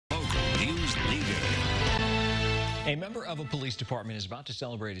A member of a police department is about to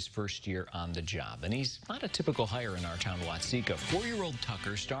celebrate his first year on the job, and he's not a typical hire in our town, Watseka. 4-year-old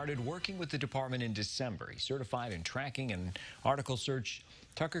Tucker started working with the department in December. He's certified in tracking and article search.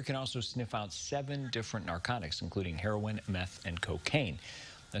 Tucker can also sniff out 7 different narcotics, including heroin, meth, and cocaine.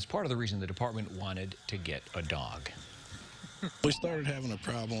 That's part of the reason the department wanted to get a dog. We started having a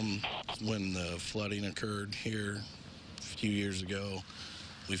problem when the flooding occurred here a few years ago.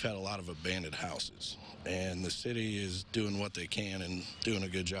 We've had a lot of abandoned houses, and the city is doing what they can and doing a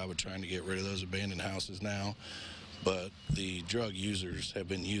good job of trying to get rid of those abandoned houses now. But the drug users have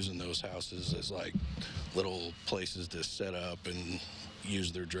been using those houses as like little places to set up and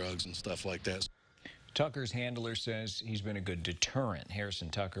use their drugs and stuff like that. Tucker's handler says he's been a good deterrent. Harris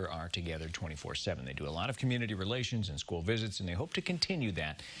and Tucker are together 24/7. They do a lot of community relations and school visits, and they hope to continue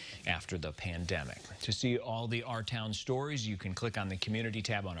that after the pandemic. To see all the Our Town stories, you can click on the community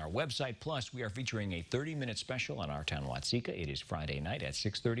tab on our website. Plus, we are featuring a 30-minute special on Our Town Watseka. It is Friday night at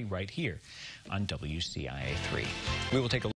 6:30 right here on WCIA 3. We will take a